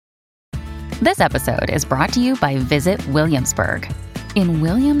This episode is brought to you by Visit Williamsburg. In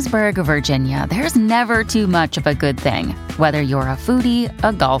Williamsburg, Virginia, there's never too much of a good thing. Whether you're a foodie,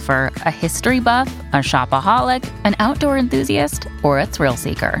 a golfer, a history buff, a shopaholic, an outdoor enthusiast, or a thrill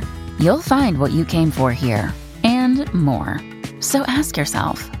seeker, you'll find what you came for here and more. So ask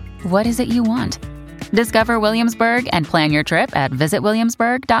yourself, what is it you want? Discover Williamsburg and plan your trip at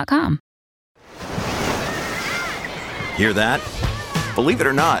visitwilliamsburg.com. Hear that? Believe it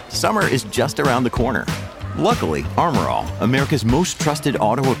or not, summer is just around the corner. Luckily, Armor All, America's most trusted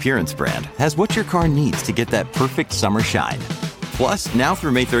auto appearance brand, has what your car needs to get that perfect summer shine. Plus, now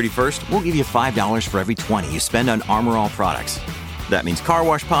through May 31st, we'll give you $5 for every $20 you spend on Armor All products. That means car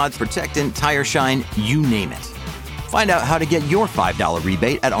wash pods, protectant, tire shine, you name it. Find out how to get your $5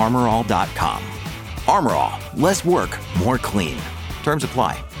 rebate at armorall.com. Armor All, less work, more clean. Terms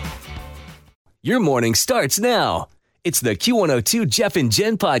apply. Your morning starts now. It's the Q102 Jeff and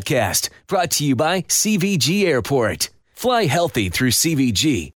Jen podcast, brought to you by CVG Airport. Fly healthy through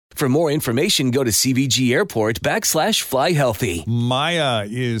CVG. For more information, go to CVG Airport /fly healthy. Maya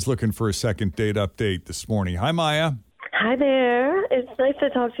is looking for a second date update this morning. Hi, Maya. Hi there. It's nice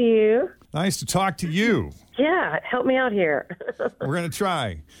to talk to you. Nice to talk to you. Yeah, help me out here. We're going to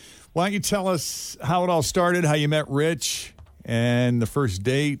try. Why don't you tell us how it all started, how you met Rich, and the first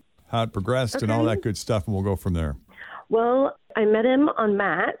date, how it progressed, and all that good stuff, and we'll go from there. Well, I met him on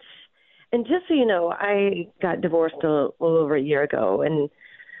Match, and just so you know, I got divorced a little over a year ago, and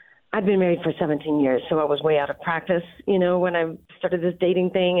I've been married for 17 years, so I was way out of practice, you know, when I started this dating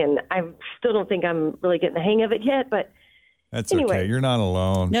thing, and I still don't think I'm really getting the hang of it yet, but that's anyway. Okay. You're not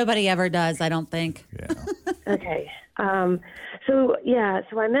alone. Nobody ever does, I don't think. Yeah. Okay. So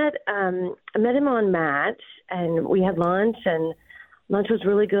I met him on Match, and we had lunch, and lunch was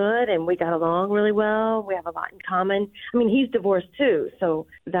really good, and we got along really well. We have a lot in common. I mean, he's divorced too, so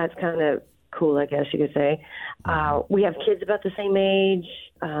that's kind of cool, I guess you could say. We have kids about the same age.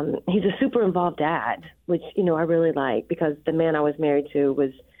 He's a super involved dad, which, you know, I really like, because the man I was married to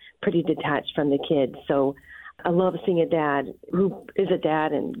was pretty detached from the kids. So I love seeing a dad who is a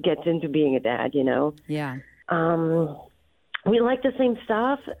dad and gets into being a dad, you know. Yeah. We like the same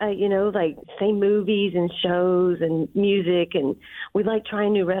stuff, you know, like same movies and shows and music, and we like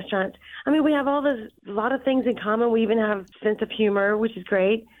trying new restaurants. I mean, we have a lot of things in common. We even have sense of humor, which is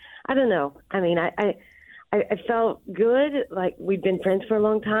great. I don't know. I mean, I felt good, like we'd been friends for a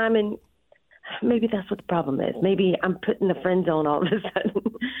long time, and maybe that's what the problem is. Maybe I'm put in the friend zone all of a sudden.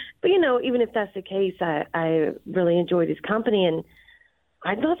 But, you know, even if that's the case, I really enjoyed his company, and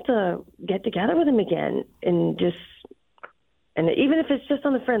I'd love to get together with him again and even if it's just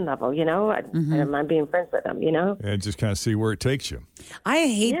on the friend level, you know, I don't mind being friends with him, you know? And just kind of see where it takes you. I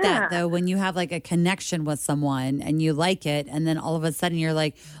hate that, though, when you have like a connection with someone and you like it, and then all of a sudden you're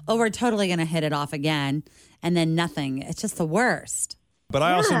like, oh, we're totally going to hit it off again, and then nothing. It's just the worst. But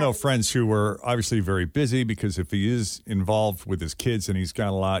I also know friends who were obviously very busy, because if he is involved with his kids and he's got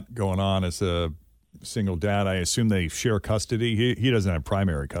a lot going on as a single dad, I assume they share custody. He doesn't have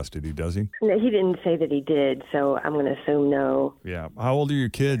primary custody, does he? No, he didn't say that he did, so I'm going to assume no. Yeah. How old are your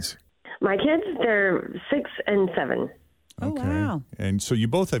kids? My kids, they're 6 and 7. Oh, wow. And so you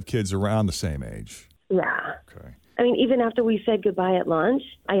both have kids around the same age. Yeah. Okay. I mean, even after we said goodbye at lunch,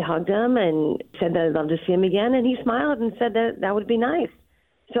 I hugged him and said that I'd love to see him again, and he smiled and said that would be nice.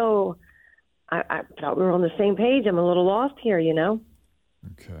 So I thought we were on the same page. I'm a little lost here, you know?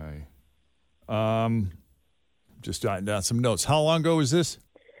 Okay. Just jotting down some notes. How long ago was this?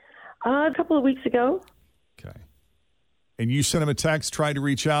 A couple of weeks ago. Okay. And you sent him a text, tried to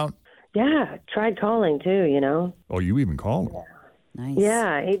reach out? Yeah, tried calling too, you know. Oh, you even called him? Nice.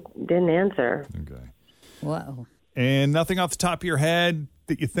 Yeah, he didn't answer. Okay. Whoa. And nothing off the top of your head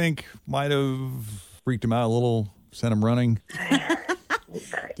that you think might have freaked him out a little, sent him running?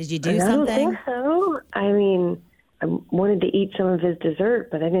 Did you do I something? don't think so. I mean, I wanted to eat some of his dessert,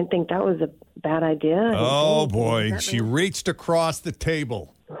 but I didn't think that was a bad idea. Oh, boy. She reached across the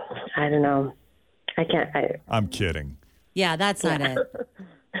table. I don't know. I can't. I'm kidding. Yeah, that's not it.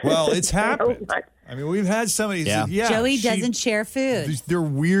 Well, it's happened. I mean, we've had somebody say, Joey doesn't share food. They're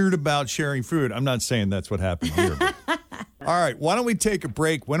weird about sharing food. I'm not saying that's what happened here. But. All right, why don't we take a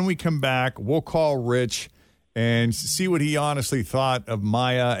break? When we come back, we'll call Rich and see what he honestly thought of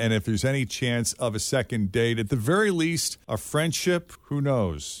Maya, and if there's any chance of a second date. At the very least, a friendship. Who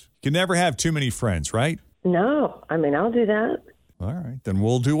knows? You can never have too many friends, right? No. I mean, I'll do that. All right, then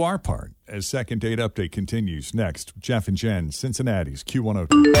we'll do our part as Second Date Update continues next. Jeff and Jen, Cincinnati's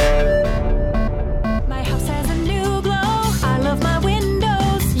Q102. My house has a new glow. I love my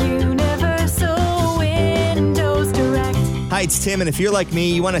windows. Universal Windows Direct. Hi, it's Tim, and if you're like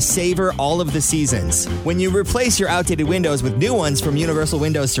me, you want to savor all of the seasons. When you replace your outdated windows with new ones from Universal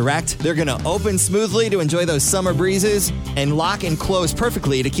Windows Direct, they're going to open smoothly to enjoy those summer breezes and lock and close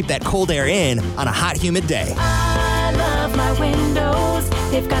perfectly to keep that cold air in on a hot, humid day. I love my windows.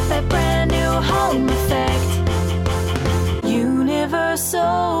 They've got that brand new home effect.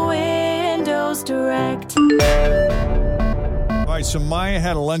 Universal Windows Direct. All right, so Maya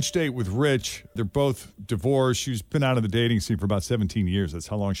had a lunch date with Rich. They're both divorced. She's been out of the dating scene for about 17 years. That's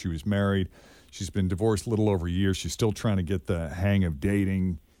how long she was married. She's been divorced a little over a year. She's still trying to get the hang of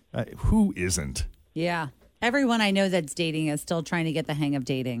dating. Who isn't? Yeah. Everyone I know that's dating is still trying to get the hang of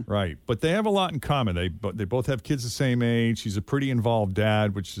dating. Right. But they have a lot in common. They both have kids the same age. He's a pretty involved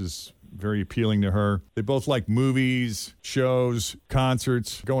dad, which is very appealing to her. They both like movies, shows,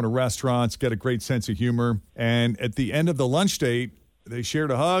 concerts, going to restaurants, get a great sense of humor. And at the end of the lunch date, they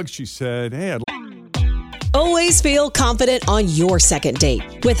shared a hug. She said, hey, Always feel confident on your second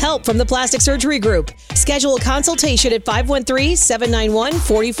date. With help from the Plastic Surgery Group. Schedule a consultation at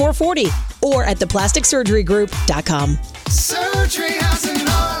 513-791-4440 or at theplasticsurgerygroup.com. Surgery has an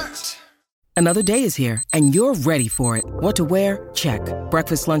art. Another day is here, and you're ready for it. What to wear? Check.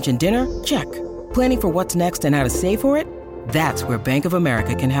 Breakfast, lunch, and dinner? Check. Planning for what's next and how to save for it? That's where Bank of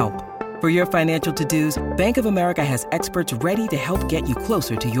America can help. For your financial to-dos, Bank of America has experts ready to help get you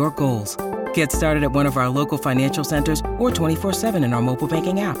closer to your goals. Get started at one of our local financial centers or 24/7 in our mobile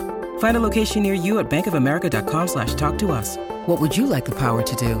banking app. Find a location near you at bankofamerica.com/talktous. What would you like the power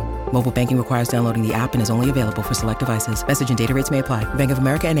to do? Mobile banking requires downloading the app and is only available for select devices. Message and data rates may apply. Bank of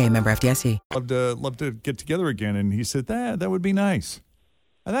America N.A., member FDIC. Love to get together again. And he said, that would be nice.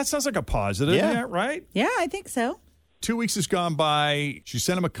 And that sounds like a positive. Yeah, right? Yeah, I think so. 2 weeks has gone by. She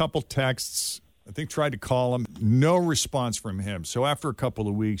sent him a couple texts. I think tried to call him. No response from him. So after a couple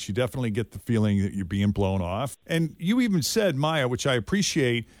of weeks, you definitely get the feeling that you're being blown off. And you even said, Maya, which I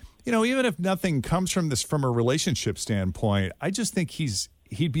appreciate, even if nothing comes from this from a relationship standpoint, I just think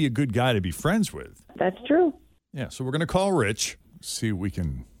he'd be a good guy to be friends with. That's true. Yeah, so we're going to call Rich, see what we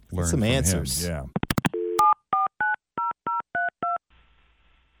can learn Some from answers. him. Yeah.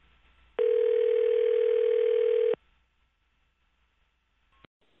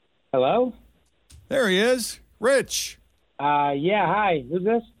 Hello? There he is. Rich. Yeah, hi. Who's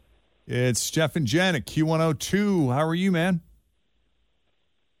this? It's Jeff and Jen at Q102. How are you, man?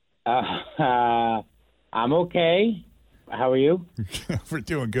 I'm okay. How are you? We're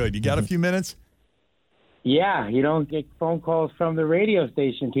doing good. You got a few minutes? Yeah, you don't get phone calls from the radio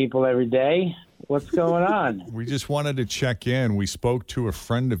station people every day. What's going on? We just wanted to check in. We spoke to a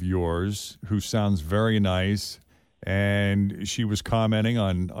friend of yours who sounds very nice, and she was commenting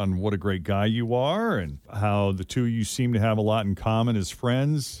on what a great guy you are and how the two of you seem to have a lot in common as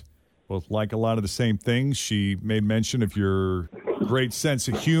friends, both like a lot of the same things. She made mention of your great sense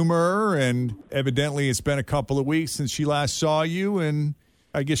of humor, and evidently it's been a couple of weeks since she last saw you, and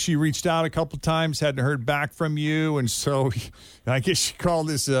I guess she reached out a couple of times, hadn't heard back from you, and so I guess she called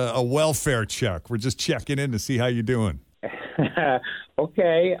this a welfare check. We're just checking in to see how you're doing.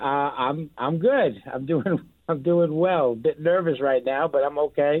 Okay, I'm good. I'm doing well. A bit nervous right now, but I'm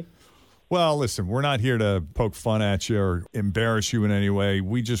okay. Well, listen, we're not here to poke fun at you or embarrass you in any way.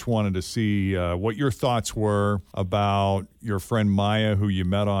 We just wanted to see what your thoughts were about your friend Maya, who you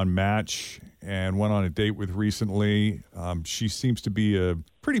met on Match and went on a date with recently. She seems to be a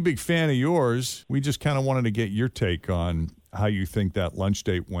pretty big fan of yours. We just kind of wanted to get your take on how you think that lunch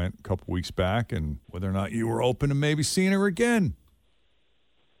date went a couple weeks back and whether or not you were open to maybe seeing her again.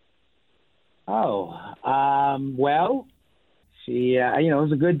 Well, she, it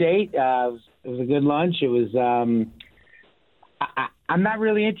was a good date. It was a good lunch. It was, I'm not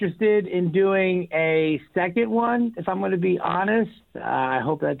really interested in doing a second one, if I'm going to be honest. I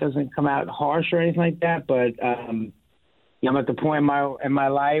hope that doesn't come out harsh or anything like that, but, I'm at the point in my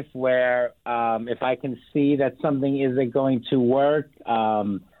life where, if I can see that something isn't going to work,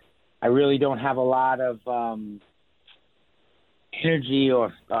 I really don't have a lot of, energy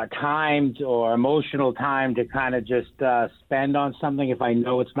or time or emotional time to kind of just spend on something if I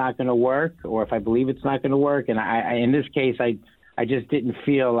know it's not going to work or if I believe it's not going to work. And I in this case, I just didn't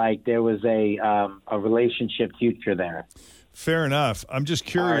feel like there was a relationship future there. Fair enough. I'm just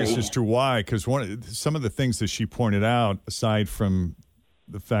curious as to why, because some of the things that she pointed out, aside from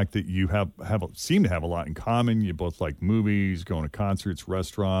the fact that you seem to have a lot in common. You both like movies, going to concerts,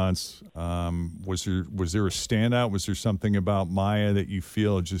 restaurants. Was there a standout? Was there something about Maya that you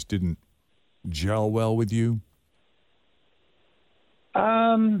feel just didn't gel well with you?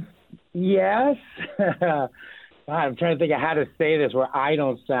 Yes. I'm trying to think of how to say this where I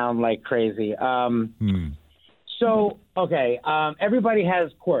don't sound like crazy. So, okay, everybody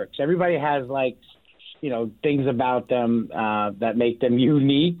has quirks. Everybody has, like, things about them that make them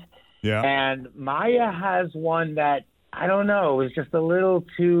unique. Yeah. And Maya has one that, I don't know, is just a little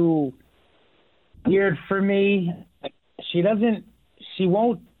too weird for me. She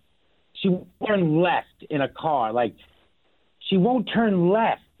won't turn left in a car. Like, she won't turn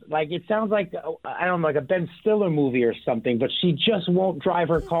left. Like, it sounds like, I don't know, like a Ben Stiller movie or something, but she just won't drive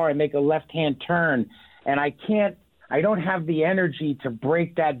her car and make a left-hand turn. And I don't have the energy to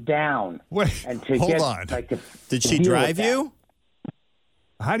break that down. Wait, and to hold on. Did she drive you?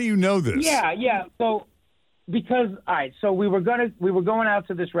 How do you know this? Yeah. So, because, all right, so we were going out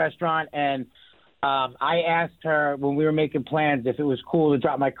to this restaurant, and I asked her when we were making plans if it was cool to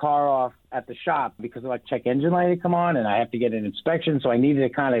drop my car off at the shop because like check engine light had come on and I have to get an inspection, so I needed to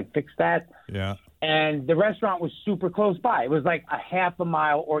kind of fix that. Yeah. And the restaurant was super close by. It was like a half a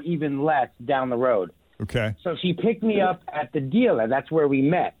mile or even less down the road. Okay. So she picked me up at the dealer. That's where we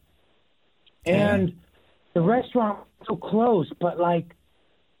met. And the restaurant was so close, but like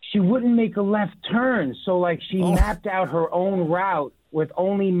she wouldn't make a left turn. So like she mapped out her own route with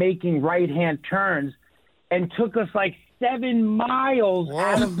only making right-hand turns and took us like 7 miles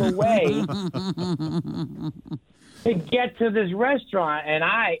out of the way to get to this restaurant. And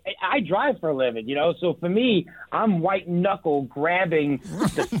I drive for a living, so for me, I'm white knuckle grabbing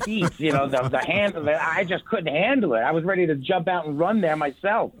the seats, the handle. I just couldn't handle it. I was ready to jump out and run there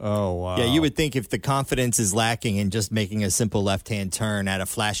myself. Oh, wow. Yeah, you would think if the confidence is lacking in just making a simple left-hand turn at a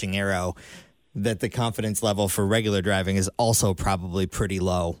flashing arrow, that the confidence level for regular driving is also probably pretty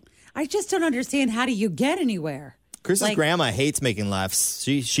low. I just don't understand, how do you get anywhere? Chris's grandma hates making lefts.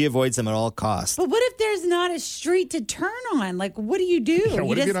 She avoids them at all costs. But what if there's not a street to turn on? Like, what do you do? Yeah,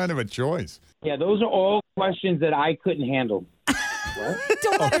 what if you don't have a choice? Yeah, those are all questions that I couldn't handle. I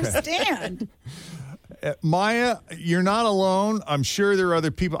don't understand. Maya, you're not alone. I'm sure there are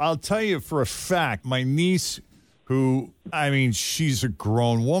other people. I'll tell you for a fact, my niece, she's a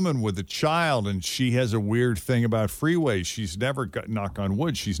grown woman with a child, and she has a weird thing about freeways. She's never knock on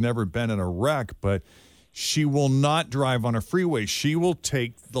wood, she's never been in a wreck, but she will not drive on a freeway. She will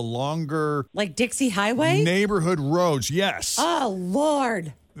take the longer... Like Dixie Highway? Neighborhood roads, yes. Oh,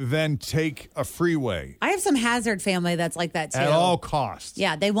 Lord. Then take a freeway. I have some hazard family that's like that, too. At all costs.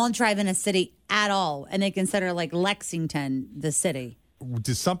 Yeah, they won't drive in a city at all, and they consider, like, Lexington the city.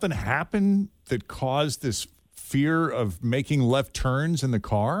 Did something happen that caused this fear of making left turns in the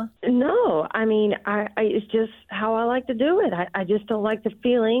car? No, it's just how I like to do it. I just don't like the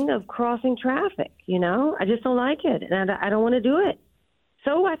feeling of crossing traffic, I just don't like it, and I don't want to do it.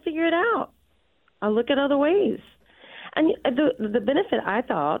 So I figure it out. I look at other ways. And the benefit I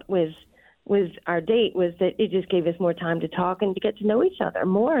thought was our date was that it just gave us more time to talk and to get to know each other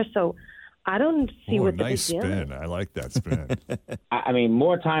more. So I don't see what the nice big deal spin. is. I like that spin.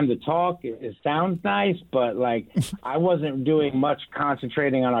 More time to talk. It sounds nice, but I wasn't doing much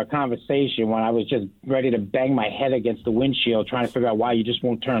concentrating on our conversation when I was just ready to bang my head against the windshield trying to figure out why you just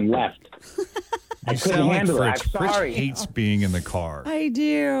won't turn left. I couldn't handle it. I'm sorry. Fritz hates being in the car. I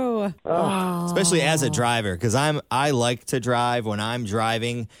do. Especially as a driver, because I like to drive. When I'm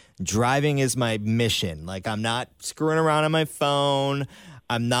driving is my mission. Like, I'm not screwing around on my phone.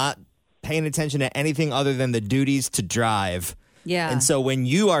 I'm not paying attention to anything other than the duties to drive. Yeah. And so when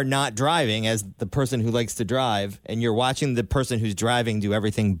you are not driving as the person who likes to drive and you're watching the person who's driving do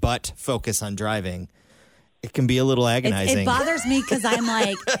everything but focus on driving, it can be a little agonizing. It bothers me because I'm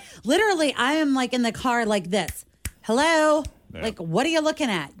like, literally, I am like in the car like this. Hello? Yeah. Like, what are you looking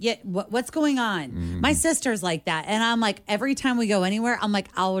at? What's going on? Mm-hmm. My sister's like that. And I'm like, every time we go anywhere, I'm like,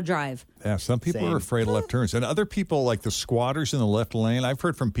 I will drive. Yeah, some people are afraid of left turns. And other people, like the squatters in the left lane, I've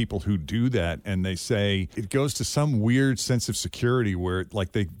heard from people who do that, and they say it goes to some weird sense of security where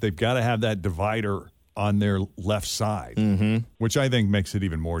like they've got to have that divider on their left side, which I think makes it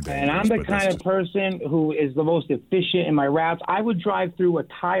even more dangerous. And I'm the kind of person who is the most efficient in my routes. I would drive through a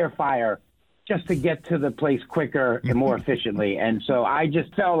tire fire just to get to the place quicker and more efficiently. And so I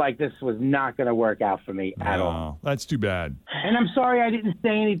just felt like this was not going to work out for me at all. That's too bad. And I'm sorry I didn't say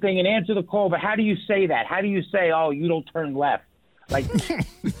anything and answer the call, but how do you say that? How do you say, oh, you don't turn left? Like,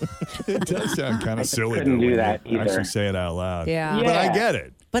 it does sound kind of silly. Couldn't do that either. Actually say it out loud. Yeah. But I get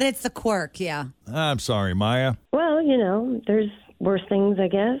it. But it's the quirk, yeah. I'm sorry, Maya. Well, there's worse things, I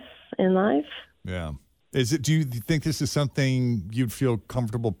guess, in life. Yeah. Do you think this is something you'd feel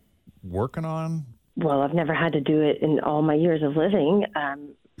comfortable working on? Well, I've never had to do it in all my years of living.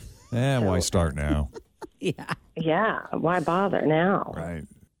 Why start now? Yeah, why bother now? Right.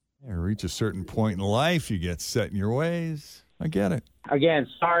 You reach a certain point in life, you get set in your ways. I get it. Again,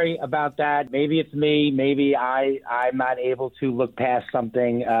 sorry about that. Maybe it's me. Maybe I'm not able to look past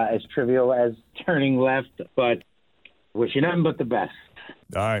something as trivial as turning left, but wish you nothing but the best.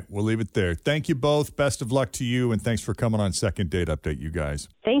 All right, we'll leave it there. Thank you both. Best of luck to you, and thanks for coming on Second Date Update, you guys.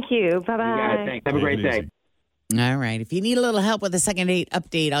 Thank you. Bye-bye. You guys, thanks. Have a great day. All right. If you need a little help with the Second Date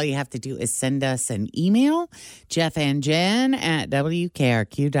Update, all you have to do is send us an email,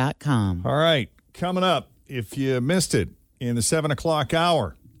 jeffandjen@wkrq.com. All right, coming up, if you missed it, in the 7 o'clock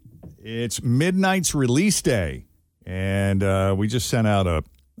hour, it's Midnight's release day, and we just sent out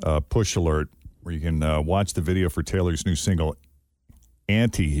a push alert where you can watch the video for Taylor's new single,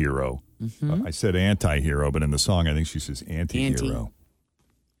 Anti-Hero. I said anti-hero, but in the song, I think she says anti-hero.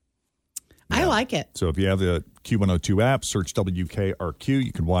 I like it. So if you have the Q102 app, search WKRQ.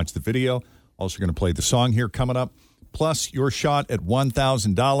 You can watch the video. Also going to play the song here coming up. Plus, your shot at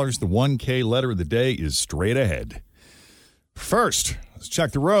 $1,000. The 1K letter of the day is straight ahead. First, let's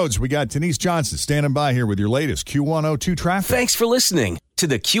check the roads. We got Denise Johnson standing by here with your latest Q102 traffic. Thanks for listening to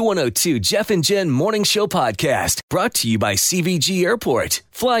the Q102 Jeff and Jen Morning Show podcast, brought to you by CVG Airport.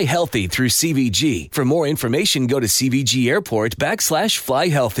 Fly healthy through CVG. For more information, go to CVG Airport /fly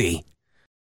healthy.